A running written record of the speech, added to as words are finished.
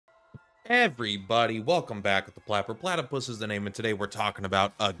Everybody, welcome back with the Purplatypus is the name, and today we're talking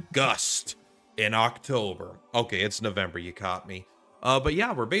about Auguste in October. Okay, it's November, you caught me. But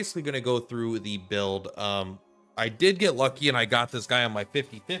yeah, we're basically gonna go through the build. I did get lucky and I got this guy on my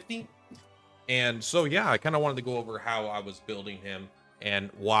 50-50. And so yeah, I kind of wanted to go over how I was building him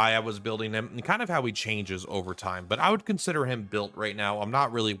and why I was building him and kind of how he changes over time. But I would consider him built right now. I'm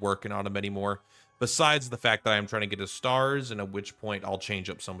not really working on him anymore, besides the fact that I'm trying to get his stars, and at which point I'll change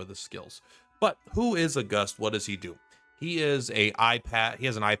up some of the skills. But who is Auguste? What does he do? He is a eye patch. He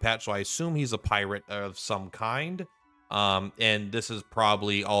has an eye patch, so I assume he's a pirate of some kind. And this is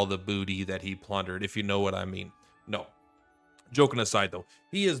probably all the booty that he plundered, if you know what I mean. No, joking aside though,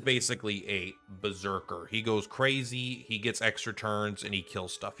 he is basically a berserker. He goes crazy, he gets extra turns, and he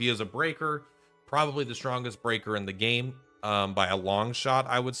kills stuff. He is a breaker, probably the strongest breaker in the game, by a long shot,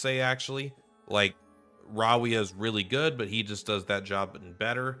 I would say. Actually, like, Rawia is really good, but he just does that job and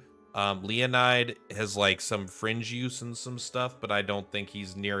better. Leonide has like some fringe use and some stuff, but I don't think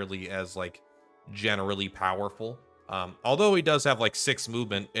he's nearly as like generally powerful. Although he does have like 6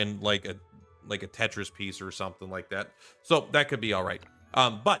 movement and like a Tetris piece or something like that. So that could be all right.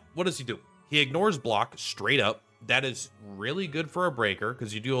 But what does he do? He ignores block straight up. That is really good for a breaker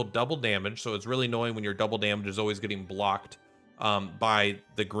because you deal double damage. So it's really annoying when your double damage is always getting blocked by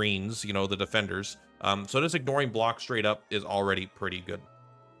the greens, you know, the defenders. So just ignoring block straight up is already pretty good.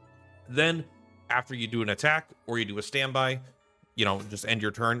 Then after you do an attack or you do a standby, you know, just end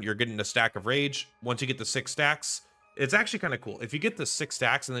your turn, you're getting a stack of rage. Once you get the 6 stacks, it's actually kind of cool. If you get the 6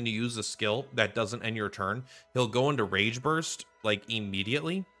 stacks and then you use the skill that doesn't end your turn, he'll go into rage burst like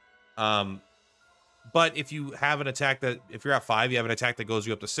immediately. But if you have an attack that, if you're at 5, you have an attack that goes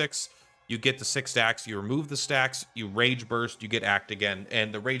you up to 6, you get the 6 stacks, you remove the stacks, you rage burst, you get act again,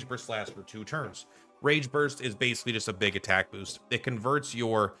 and the rage burst lasts for 2 turns. Rage burst is basically just a big attack boost. It converts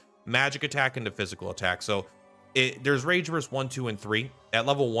your magic attack into physical attack. So there's rage burst 1, 2, and 3. At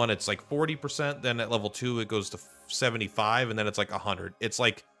level 1, it's like 40%. Then at level 2, it goes to 75, and then it's like 100. It's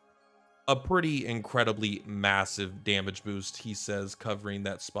like a pretty incredibly massive damage boost, he says, covering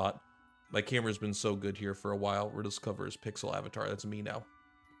that spot. My camera's been so good here for a while. We're just cover his pixel avatar. That's me now.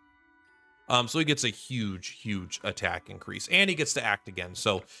 So he gets a huge attack increase, and he gets to act again.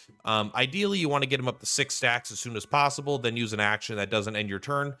 So ideally, you want to get him up to 6 stacks as soon as possible, then use an action that doesn't end your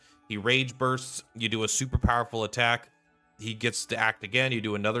turn. He rage bursts, you do a super powerful attack, he gets to act again, you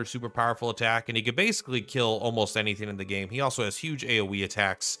do another super powerful attack, and he can basically kill almost anything in the game. He also has huge AoE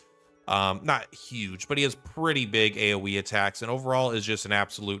attacks. Not huge, but he has pretty big AoE attacks, and overall is just an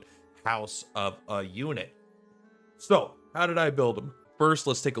absolute house of a unit. So, how did I build him? First,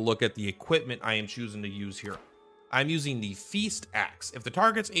 let's take a look at the equipment I am choosing to use here. I'm using the Feast Axe. If the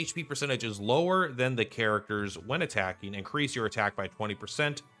target's HP percentage is lower than the character's when attacking, increase your attack by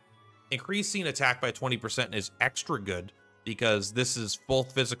 20%. Increasing attack by 20% is extra good because this is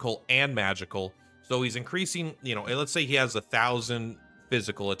both physical and magical. So he's increasing, you know, let's say he has 1,000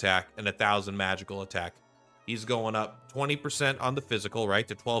 physical attack and 1,000 magical attack. He's going up 20% on the physical, right,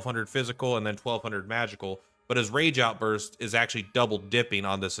 to 1,200 physical and then 1,200 magical. But his rage outburst is actually double dipping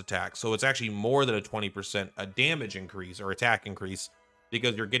on this attack. So it's actually more than a 20% a damage increase or attack increase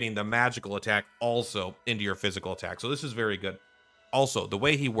because you're getting the magical attack also into your physical attack. So this is very good. Also, the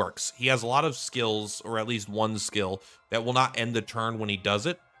way he works, he has a lot of skills, or at least one skill, that will not end the turn when he does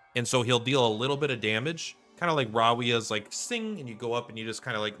it. And so he'll deal a little bit of damage, kind of like Rawia's like sing, and you go up and you just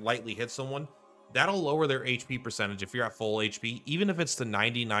kind of like lightly hit someone. That'll lower their HP percentage if you're at full HP, even if it's to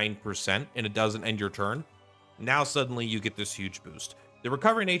 99% and it doesn't end your turn. Now suddenly you get this huge boost. The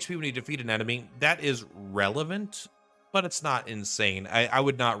recovering HP when you defeat an enemy, that is relevant, but it's not insane. I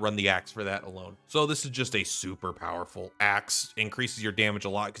would not run the axe for that alone. So this is just a super powerful axe. Increases your damage a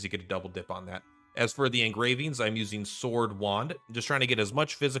lot because you get a double dip on that. As for the engravings, I'm using Sword Wand, just trying to get as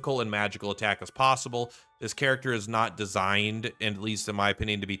much physical and magical attack as possible. This character is not designed, and at least in my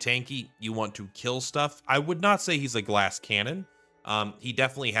opinion, to be tanky. You want to kill stuff. I would not say he's a glass cannon. He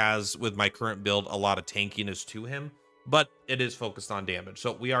definitely has, with my current build, a lot of tankiness to him, but it is focused on damage.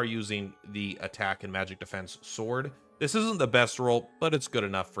 So we are using the attack and magic defense sword. This isn't the best roll, but it's good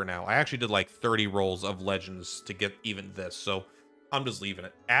enough for now. I actually did like 30 rolls of legends to get even this, so I'm just leaving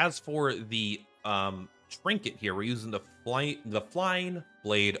it. As for the trinket here, we're using the flying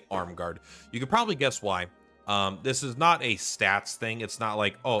blade arm guard. You could probably guess why. This is not a stats thing. It's not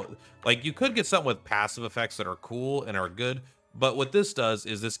like, oh, like you could get something with passive effects that are cool and are good. But what this does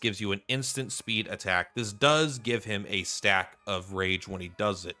is this gives you an instant speed attack. This does give him a stack of rage when he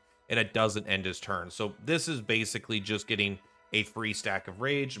does it, and it doesn't end his turn. So this is basically just getting a free stack of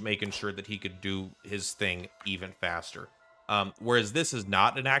rage, making sure that he could do his thing even faster. Whereas this is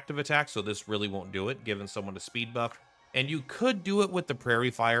not an active attack, so this really won't do it, giving someone a speed buff. And you could do it with the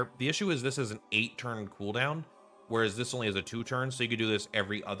Prairie Fire. The issue is this is an 8-turn cooldown, whereas this only has a 2 turn, so you could do this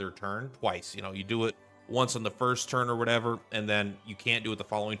every other turn, twice. You know, you do it once on the first turn or whatever, and then you can't do it the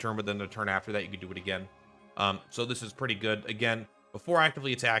following turn, but then the turn after that, you could do it again. So this is pretty good. Again, before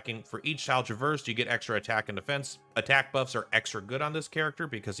actively attacking, for each tile traversed, you get extra attack and defense. Attack buffs are extra good on this character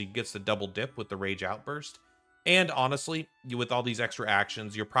because he gets the double dip with the Rage Outburst. And honestly, with all these extra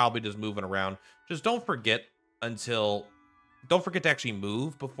actions, you're probably just moving around. Just don't forget to actually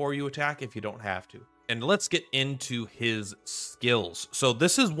move before you attack if you don't have to. And let's get into his skills. So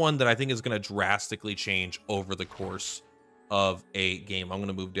this is one that I think is going to drastically change over the course of a game. I'm going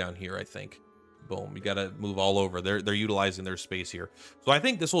to move down here, I think. Boom, you got to move all over. They're utilizing their space here. So I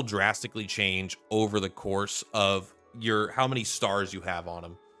think this will drastically change over the course of how many stars you have on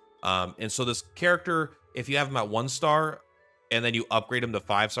him. And so this character, if you have him at 1 star and then you upgrade him to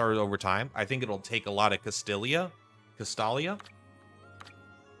 5 stars over time, I think it'll take a lot of Castalia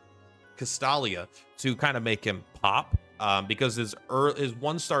to kind of make him pop, because his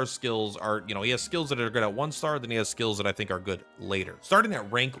 1-star skills are, you know, he has skills that are good at 1 star, then he has skills that I think are good later. Starting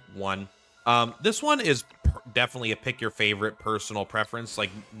at rank 1, this one is definitely a pick your favorite personal preference. Like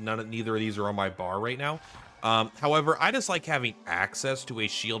neither of these are on my bar right now. However, I just like having access to a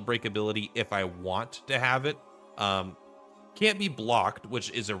shield break ability if I want to have it. Can't be blocked,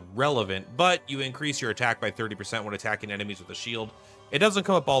 which is irrelevant, but you increase your attack by 30% when attacking enemies with a shield. It doesn't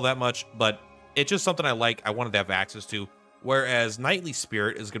come up all that much, but it's just something I like. I wanted to have access to. Whereas Knightly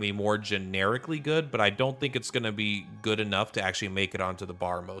Spirit is going to be more generically good, but I don't think it's going to be good enough to actually make it onto the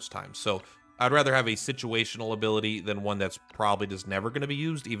bar most times. So I'd rather have a situational ability than one that's probably just never going to be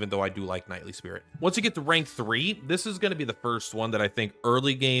used, even though I do like Knightly Spirit. Once you get to rank 3, this is going to be the first one that I think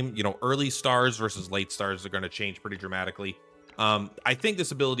early game, you know, early stars versus late stars are going to change pretty dramatically. I think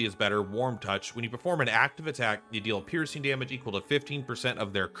this ability is better. Warm Touch. When you perform an active attack, you deal piercing damage equal to 15%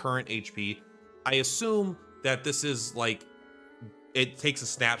 of their current HP. I assume that this is like, it takes a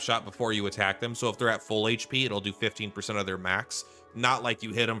snapshot before you attack them. So if they're at full HP, it'll do 15% of their max. Not like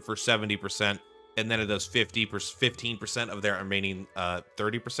you hit them for 70% and then it does 15% of their remaining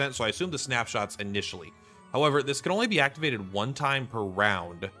 30%. So I assume the snapshots initially. However, this can only be activated 1 time per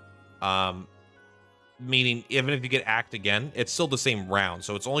round. Meaning even if you get act again, it's still the same round.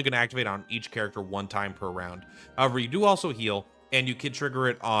 So it's only going to activate on each character 1 time per round. However, you do also heal, and you can trigger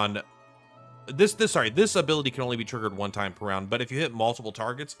it on this ability can only be triggered 1 time per round, but if you hit multiple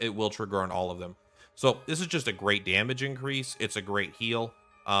targets, it will trigger on all of them. So this is just a great damage increase. It's a great heal,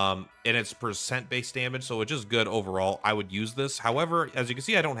 and it's percent-based damage, so it's just good overall. I would use this. However, as you can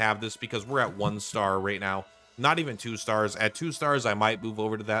see, I don't have this because we're at 1 star right now. Not even 2 stars. At 2 stars, I might move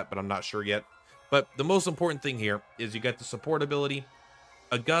over to that, but I'm not sure yet. But the most important thing here is you get the support ability.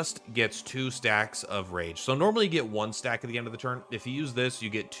 Auguste gets 2 stacks of rage. So normally you get 1 stack at the end of the turn. If you use this, you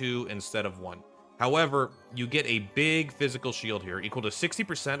get 2 instead of 1. However, you get a big physical shield here, equal to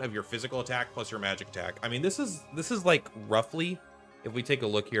 60% of your physical attack plus your magic attack. I mean, this is like roughly, if we take a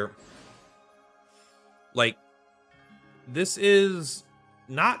look here, like this is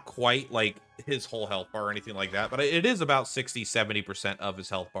not quite like his whole health bar or anything like that, but it is about 60-70% of his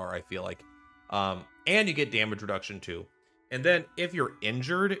health bar, I feel like. And you get damage reduction too. And then if you're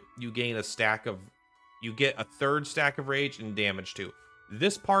injured, you gain you get a 3rd stack of rage and damage too.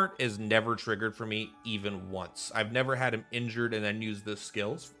 This part is never triggered for me even once. I've never had him injured and then use this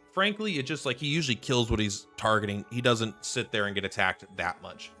skills. Frankly, it's just like he usually kills what he's targeting. He doesn't sit there and get attacked that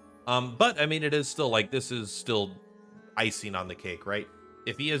much. But I mean, it is still like, this is still icing on the cake, right?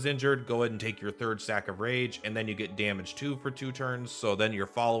 If he is injured, go ahead and take your 3rd stack of rage, and then you get damage 2 for 2 turns. So then your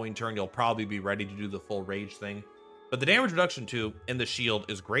following turn, you'll probably be ready to do the full rage thing. But the damage reduction 2 in the shield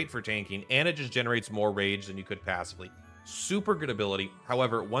is great for tanking, and it just generates more rage than you could passively. Super good ability.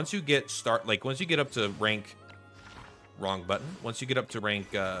 However, once you get up to rank, once you get up to rank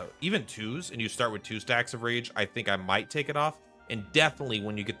even 2s, and you start with 2 stacks of rage, I think I might take it off. And definitely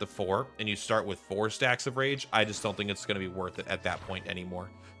when you get the 4 and you start with 4 stacks of rage, I just don't think it's going to be worth it at that point anymore.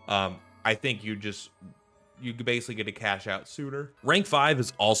 I think you basically get to cash out sooner. Rank 5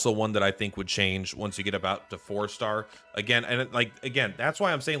 is also one that I think would change once you get about to 4 star. Again, that's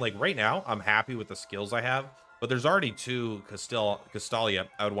why I'm saying, like, right now, I'm happy with the skills I have, but there's already 2 Castalia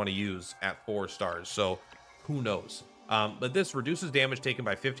I would want to use at 4 stars. So who knows? But this reduces damage taken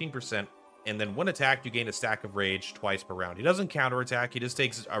by 15%. And then when attacked, you gain a stack of rage twice per round. He doesn't counterattack. He just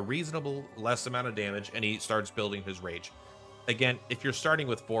takes a reasonable less amount of damage, and he starts building his rage. Again, if you're starting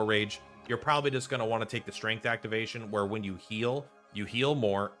with 4 rage, you're probably just going to want to take the strength activation, where when you heal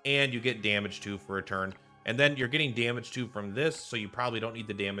more, and you get damage too for a turn. And then you're getting damage 2 from this, so you probably don't need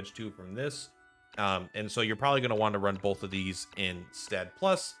the damage 2 from this. And so you're probably going to want to run both of these instead.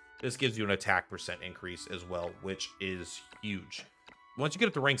 Plus, this gives you an attack % increase as well, which is huge. Once you get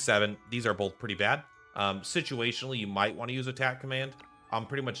up to rank 7, these are both pretty bad. Situationally, you might want to use attack command. I'm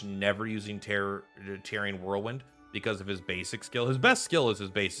pretty much never using Tearing Whirlwind because of his basic skill. His best skill is his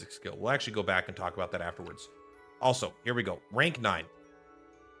basic skill. We'll actually go back and talk about that afterwards. Also, here we go. Rank 9.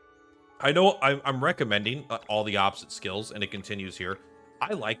 I know I'm recommending all the opposite skills, and it continues here.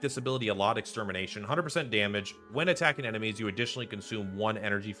 I like this ability a lot. Extermination, 100% damage. When attacking enemies, you additionally consume 1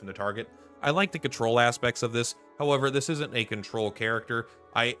 energy from the target. I like the control aspects of this. However, this isn't a control character.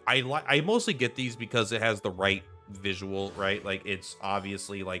 I mostly get these because it has the right visual, right? Like, it's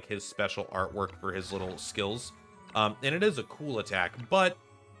obviously like his special artwork for his little skills. And it is a cool attack, but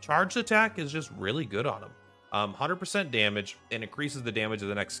charged attack is just really good on him. 100% damage and increases the damage of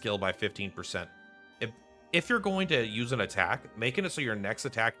the next skill by 15%. If you're going to use an attack, making it so your next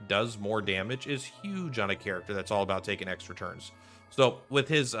attack does more damage is huge on a character that's all about taking extra turns. So with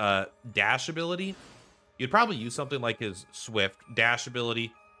his dash ability, you'd probably use something like his Swift dash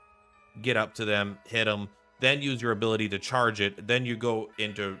ability, get up to them, hit them, then use your ability to charge it. Then you go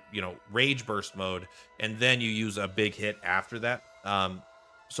into, Rage Burst mode, and then you use a big hit after that.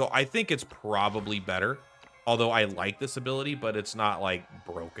 So I think it's probably better. Although I like this ability, but it's not like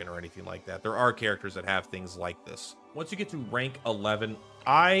broken or anything like that. There are characters that have things like this. Once you get to rank 11,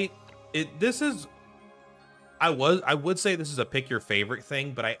 I would say this is a pick your favorite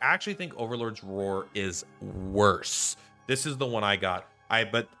thing, but I actually think Overlord's Roar is worse. This is the one I got.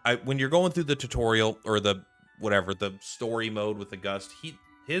 When you're going through the tutorial or the story mode with Auguste,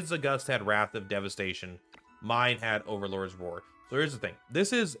 his Auguste had Wrath of Devastation. Mine had Overlord's Roar. So here's the thing.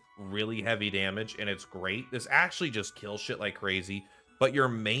 This is really heavy damage, and it's great. This actually just kills shit like crazy. But your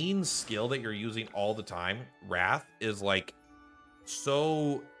main skill that you're using all the time, Wrath, is like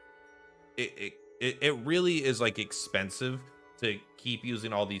so... It really is like expensive to keep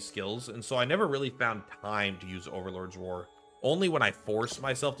using all these skills. And so I never really found time to use Overlord's Roar. Only when I forced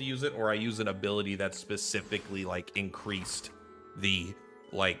myself to use it, or I use an ability that specifically like increased the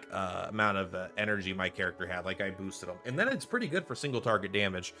amount of energy my character had, like I boosted them, and then it's pretty good for single target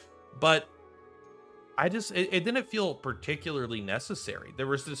damage. But it didn't feel particularly necessary. There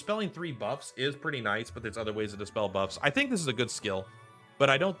was dispelling 3 buffs is pretty nice, but there's other ways to dispel buffs. I think this is a good skill, but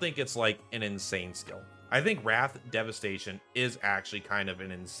I don't think it's like an insane skill. I think Wrath Devastation is actually kind of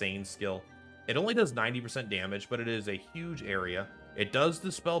an insane skill. It only does 90% damage, but it is a huge area. It does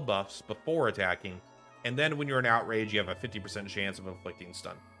dispel buffs before attacking. And then when you're in Outrage, you have a 50% chance of inflicting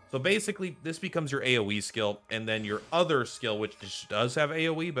stun. So basically, this becomes your AoE skill. And then your other skill, which just does have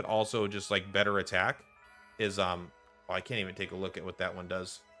AoE, but also just like better attack, is, I can't even take a look at what that one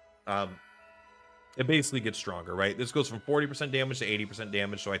does. It basically gets stronger, right? This goes from 40% damage to 80%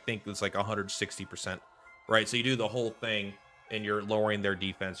 damage. So I think it's like 160%, right? So you do the whole thing, and you're lowering their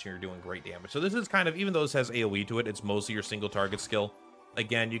defense, and you're doing great damage. So this is kind of, even though this has AoE to it, it's mostly your single target skill.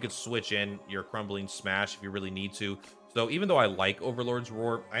 Again, you could switch in your Crumbling Smash if you really need to. So even though I like Overlord's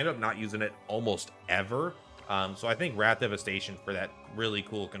Roar, I end up not using it almost ever. So I think Wrath Devastation for that really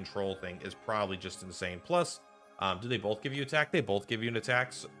cool control thing is probably just insane. Plus, do they both give you attack? They both give you an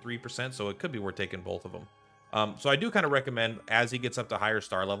attack, 3%, so it could be worth taking both of them. So I do kind of recommend, as he gets up to higher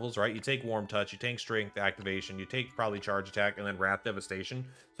star levels, right? You take Warm Touch, you take Strength Activation, you take probably Charge Attack, and then Wrath Devastation.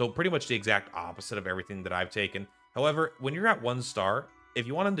 So pretty much the exact opposite of everything that I've taken. However, when you're at 1 star, if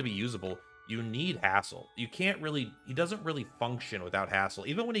you want him to be usable, you need Hassle. You can't really, he doesn't really function without Hassle.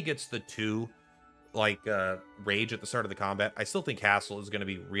 Even when he gets the 2, Rage at the start of the combat, I still think Hassle is going to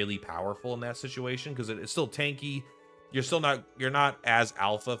be really powerful in that situation, because it's still tanky. You're not as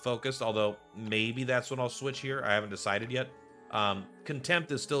alpha focused, although maybe that's when I'll switch here. I haven't decided yet. Contempt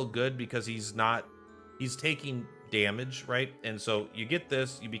is still good because he's taking damage, right? And so you get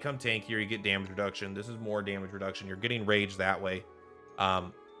this, you become tankier, you get damage reduction. This is more damage reduction. You're getting rage that way.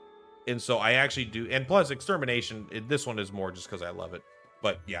 And so I actually do, and plus Extermination, this one is more just because I love it.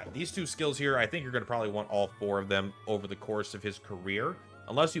 But yeah, these 2 skills here, I think you're going to probably want all 4 of them over the course of his career,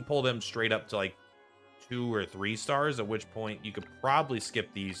 unless you pull them straight up to like 2 or 3 stars, at which point you could probably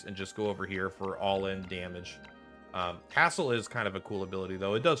skip these and just go over here for all-in damage. Hassle is kind of a cool ability,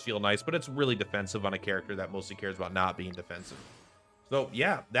 though. It does feel nice, but it's really defensive on a character that mostly cares about not being defensive. So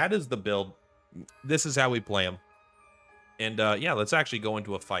yeah, that is the build. This is how we play him. And yeah, let's actually go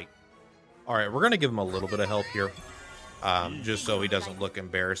into a fight. All right, we're going to give him a little bit of help here, just so he doesn't look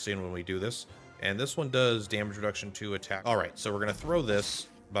embarrassing when we do this. And this one does damage reduction to attack. All right, so we're going to throw this,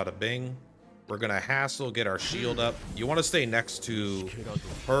 bada bing. We're gonna hassle, get our shield up. You want to stay next to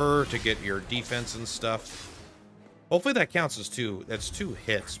her to get your defense and stuff. Hopefully that counts as two. That's 2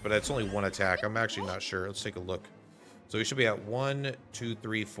 hits, but that's only 1 attack. I'm actually not sure. Let's take a look. So we should be at 1, 2,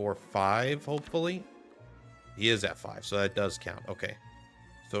 3, 4, 5, hopefully. He is at 5, so that does count. Okay.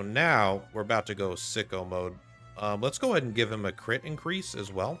 So now we're about to go sicko mode. Let's go ahead and give him a crit increase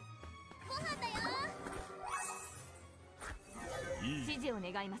as well.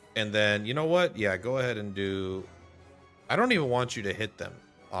 And then, you know what? Yeah, go ahead and do... I don't even want you to hit them,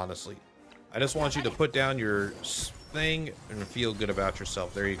 honestly. I just want you to put down your thing and feel good about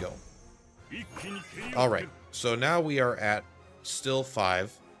yourself. There you go. All right. So now we are at still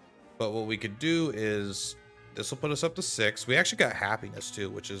 5. But what we could do is... This will put us up to 6. We actually got happiness, too,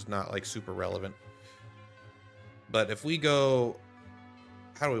 which is not, like, super relevant. But if we go...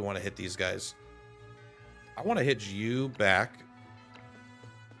 How do we want to hit these guys? I want to hit you back.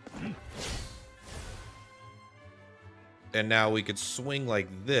 And now we could swing like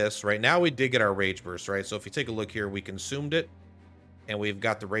this. Right now we did get our rage burst, right? So if you take a look here, we consumed it. And we've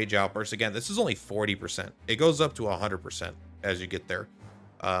got the rage outburst. Again, this is only 40%. It goes up to 100% as you get there.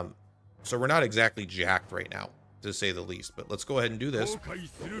 So we're not exactly jacked right now, to say the least. But let's go ahead and do this.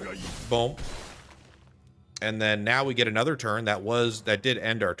 Boom. And then now we get another turn. That did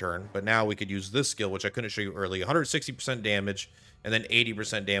end our turn. But now we could use this skill, which I couldn't show you earlier. 160% damage. And then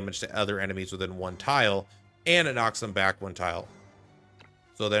 80% damage to other enemies within 1 tile. And it knocks them back 1 tile.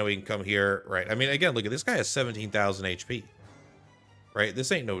 So then we can come here, right? I mean, again, look at this guy has 17,000 HP. Right?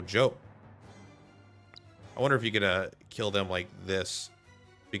 This ain't no joke. I wonder if you could kill them like this.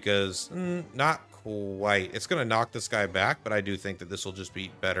 Because, not quite. It's going to knock this guy back, but I do think that this will just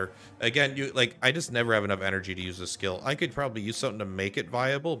be better. Again, I just never have enough energy to use this skill. I could probably use something to make it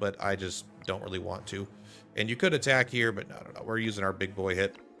viable, but I just don't really want to. And you could attack here, but no. We're using our big boy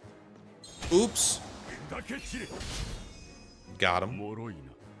hit. Oops. Got him.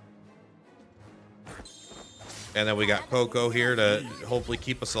 And then we got Coco here to hopefully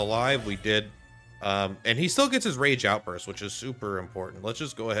keep us alive. We did. And he still gets his rage outburst, which is super important. Let's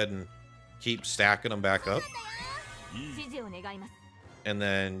just go ahead and keep stacking them back up. And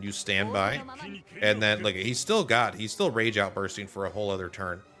then you stand by. And then, look, he's still rage outbursting for a whole other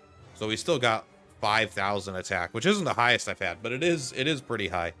turn. So we still got 5,000 attack, which isn't the highest I've had, but it is pretty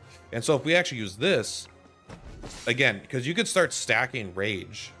high. And so if we actually use this, again, because you could start stacking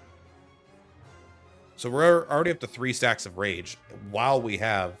rage. So we're already up to 3 stacks of rage while we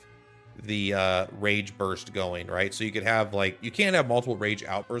have the rage burst going, right? So you could have, like, you can't have multiple rage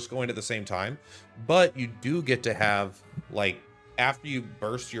outbursts going at the same time, but you do get to have, like, after you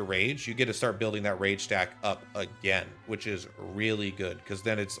burst your rage, you get to start building that rage stack up again, which is really good, because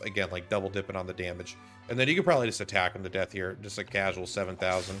then it's, again, like double dipping on the damage. And then you could probably just attack him to death here, just a casual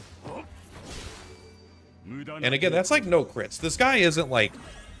 7,000. And again, that's like no crits. This guy isn't like...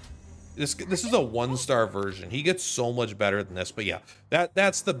 This is a 1-star version. He gets so much better than this. But yeah,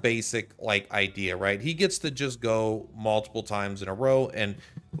 that's the basic, like, idea, right? He gets to just go multiple times in a row. And,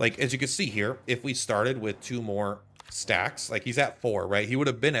 like, as you can see here, if we started with 2 more stacks, like, he's at 4, right? He would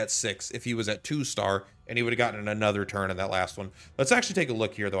have been at 6 if he was at 2-star, and he would have gotten another turn in that last one. Let's actually take a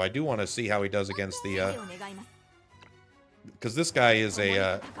look here, though. I do want to see how he does against the... Because this guy is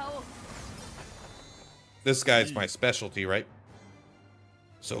a... This guy's my specialty, right?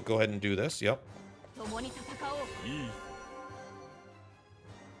 So go ahead and do this. Yep.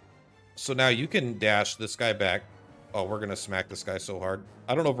 So now you can dash this guy back. Oh, we're going to smack this guy so hard.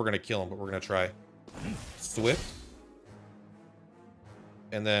 I don't know if we're going to kill him, but we're going to try. Swift.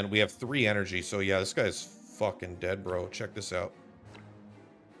 And then we have 3 energy. So yeah, this guy's fucking dead, bro. Check this out.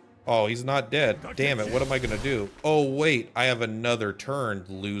 Oh, he's not dead. Damn it. What am I going to do? Oh, wait. I have another turn,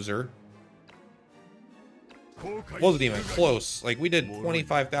 loser. Wasn't even close. Like, we did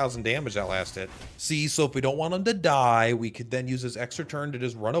 25,000 damage that last hit. See, so if we don't want him to die, we could then use his extra turn to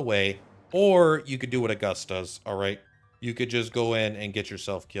just run away. Or you could do what Auguste does, all right? You could just go in and get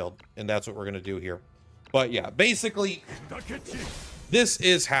yourself killed. And that's what we're going to do here. But yeah, basically, this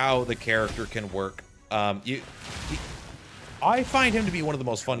is how the character can work. I find him to be one of the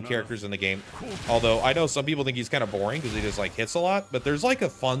most fun characters in the game. Although I know some people think he's kind of boring because he just, like, hits a lot. But there's, like, a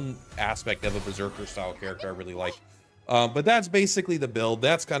fun aspect of a Berserker style character I really like. But that's basically the build.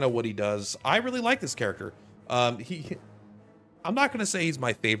 That's kind of what he does. I really like this character. I'm not going to say he's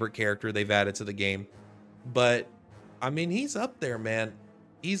my favorite character they've added to the game. But, I mean, he's up there, man.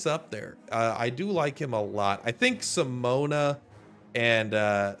 He's up there. I do like him a lot. I think Simona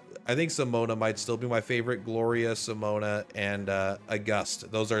and... I think Simona might still be my favorite. Gloria, Simona, and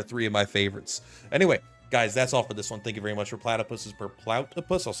Auguste. Those are 3 of my favorites. Anyway, Guys, that's all for this one. Thank you very much for Platypus's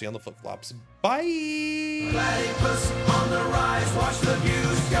Purplatypus. I'll see you on the flip-flops. Bye! Platypus on the rise, watch the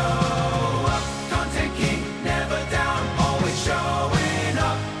views go.